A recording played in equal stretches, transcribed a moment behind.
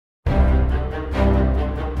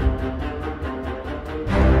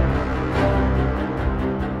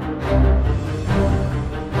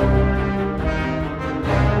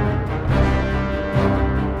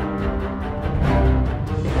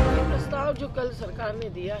कल सरकार ने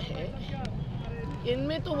दिया है,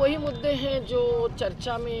 इनमें तो वही मुद्दे हैं जो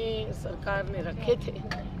चर्चा में सरकार ने रखे थे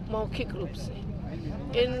मौखिक रूप से।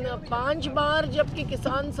 इन 5 बार जबकि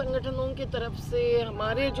किसान संगठनों की तरफ से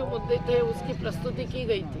हमारे जो मुद्दे थे उसकी प्रस्तुति की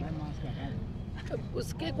गई थी,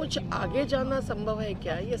 उसके कुछ आगे जाना संभव है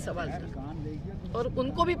क्या, ये सवाल था। और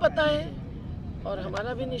उनको भी पता है और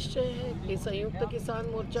हमारा भी निश्चय है कि संयुक्त किसान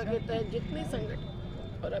मोर्चा के तहत जितने संगठन,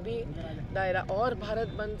 और अभी दायरा और भारत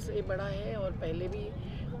बंद से बड़ा है और पहले भी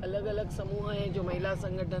अलग अलग समूह हैं जो महिला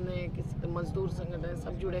संगठन है, किसी मजदूर संगठन है,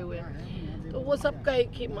 सब जुड़े हुए हैं, तो वो सबका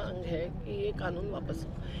एक ही मांग है कि ये कानून वापस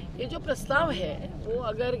हो। ये जो प्रस्ताव है वो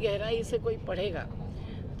अगर गहराई से कोई पढ़ेगा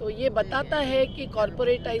तो ये बताता है कि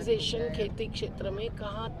कॉर्पोरेटाइजेशन खेती क्षेत्र में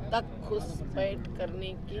कहाँ तक घुसपैठ करने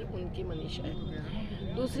की उनकी मनीषा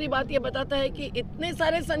है। दूसरी बात ये बताता है कि इतने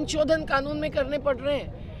सारे संशोधन कानून में करने पड़ रहे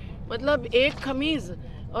हैं, मतलब एक खमीज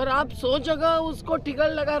और आप 100 जगह उसको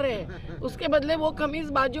टिकल लगा रहे हैं, उसके बदले वो खमीज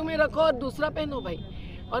बाजू में रखो और दूसरा पहनो भाई।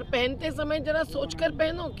 और पहनते समय जरा सोचकर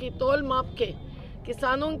पहनो कि तौल माप के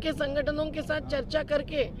किसानों के संगठनों के साथ चर्चा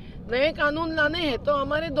करके नए कानून लाने हैं। तो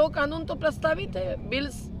हमारे 2 कानून तो प्रस्तावित है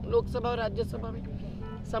बिल्स लोकसभा और राज्यसभा में,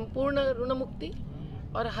 संपूर्ण ऋण मुक्ति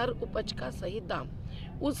और हर उपज का सही दाम।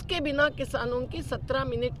 उसके बिना किसानों की 17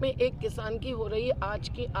 मिनट में एक किसान की हो रही आज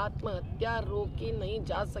की आत्महत्या रोकी नहीं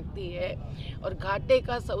जा सकती है और घाटे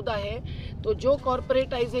का सौदा है। तो जो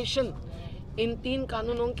कॉर्पोरेटाइजेशन इन 3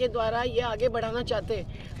 कानूनों के द्वारा ये आगे बढ़ाना चाहते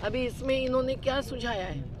हैं, अभी इसमें इन्होंने क्या सुझाया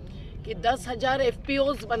है कि 10,000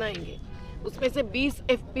 FPOs बनाएंगे, उसमें से 20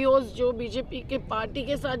 FPOs जो बीजेपी के पार्टी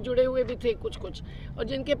के साथ जुड़े हुए भी थे कुछ और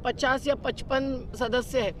जिनके 50 या 55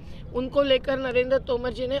 सदस्य हैं, उनको लेकर नरेंद्र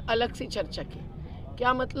तोमर जी ने अलग सी चर्चा की।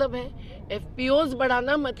 क्या मतलब है? FPOs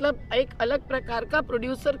बढ़ाना मतलब एक अलग प्रकार का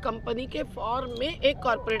प्रोड्यूसर कंपनी के फॉर्म में एक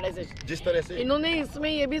कॉर्पोरेटाइजेशन। जिस तरह से इन्होंने इसमें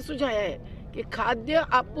ये भी सुझाया है कि खाद्य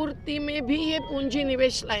आपूर्ति में भी ये पूंजी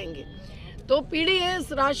निवेश लाएंगे, तो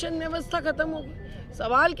पीडीएस राशन व्यवस्था खत्म होगी।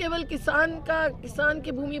 सवाल केवल किसान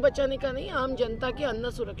की भूमि बचाने का नहीं, आम जनता की अन्न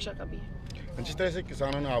सुरक्षा का भी है। जिस तरह से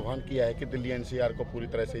किसानों ने आह्वान किया है कि दिल्ली NCR को पूरी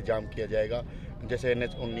तरह से जाम किया जाएगा, जैसे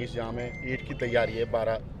NH-19 जाम है, ईद की तैयारी है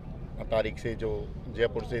 12 तारीख से जो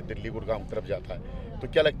जयपुर से दिल्ली गुड़गांव तरफ जाता है, तो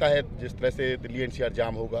क्या लगता है जिस तरह से दिल्ली NCR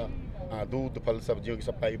जाम होगा, दूध फल सब्जियों की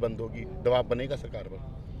सप्लाई बंद होगी, दबाव बनेगा सरकार पर?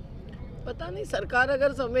 पता नहीं, सरकार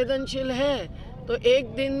अगर संवेदनशील है तो एक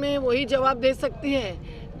दिन में वही जवाब दे सकती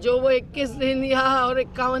है जो वो 21 दिन या और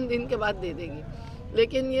 51 दिन के बाद दे देगी।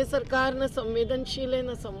 लेकिन ये सरकार न संवेदनशील है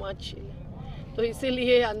न संवादशील है, तो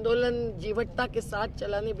इसीलिए आंदोलन जीवटता के साथ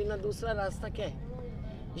चलाने बिना दूसरा रास्ता क्या है?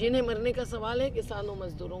 जिन्हें मरने का सवाल है किसानों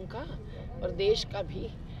मजदूरों का और देश का भी।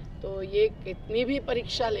 तो ये कितनी भी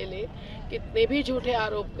परीक्षा ले ले, कितने भी झूठे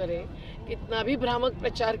आरोप करे, कितना भी भ्रामक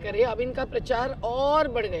प्रचार करे, अब इनका प्रचार और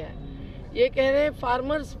बढ़ गया है। ये कह रहे हैं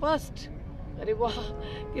फार्मर्स फर्स्ट। अरे वाह,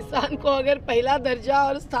 किसान को अगर पहला दर्जा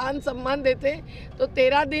और स्थान सम्मान देते तो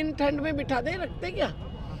 13 दिन ठंड में बिठा दे रखते क्या?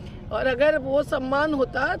 और अगर वो सम्मान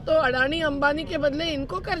होता तो अडानी अंबानी के बदले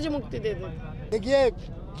इनको कर्ज मुक्ति दे देते। देखिए,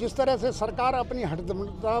 जिस तरह से सरकार अपनी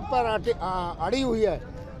हठधर्मिता पर अड़ी हुई है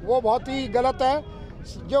वो बहुत ही गलत है।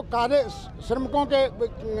 जो कार्य श्रमिकों के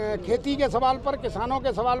खेती के सवाल पर, किसानों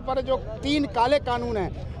के सवाल पर जो 3 काले कानून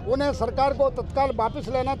हैं, उन्हें सरकार को तत्काल वापस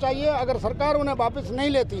लेना चाहिए। अगर सरकार उन्हें वापस नहीं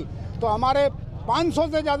लेती तो हमारे 500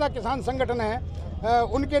 से ज़्यादा किसान संगठन हैं,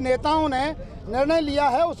 उनके नेताओं ने निर्णय लिया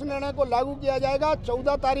है, उस निर्णय को लागू किया जाएगा।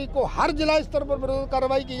 14 तारीख को हर जिला स्तर पर विरोध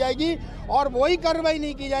कार्रवाई की जाएगी और वही कार्रवाई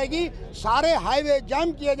नहीं की जाएगी, सारे हाईवे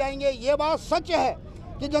जाम किए जाएंगे। ये बात सच है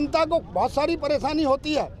कि जनता को बहुत सारी परेशानी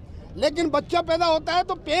होती है, लेकिन बच्चा पैदा होता है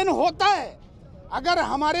तो पेन होता है। अगर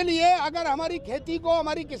हमारे लिए, अगर हमारी खेती को,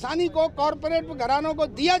 हमारी किसानी को कॉरपोरेट घरानों को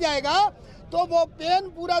दिया जाएगा तो वो पेन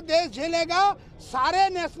पूरा देश झेलेगा। सारे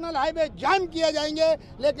नेशनल हाईवे जाम किए जाएंगे,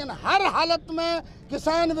 लेकिन हर हालत में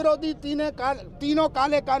किसान विरोधी तीनों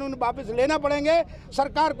काले कानून वापस लेना पड़ेंगे।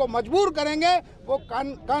 सरकार को मजबूर करेंगे, वो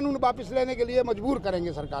कानून वापस लेने के लिए मजबूर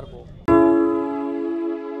करेंगे सरकार को।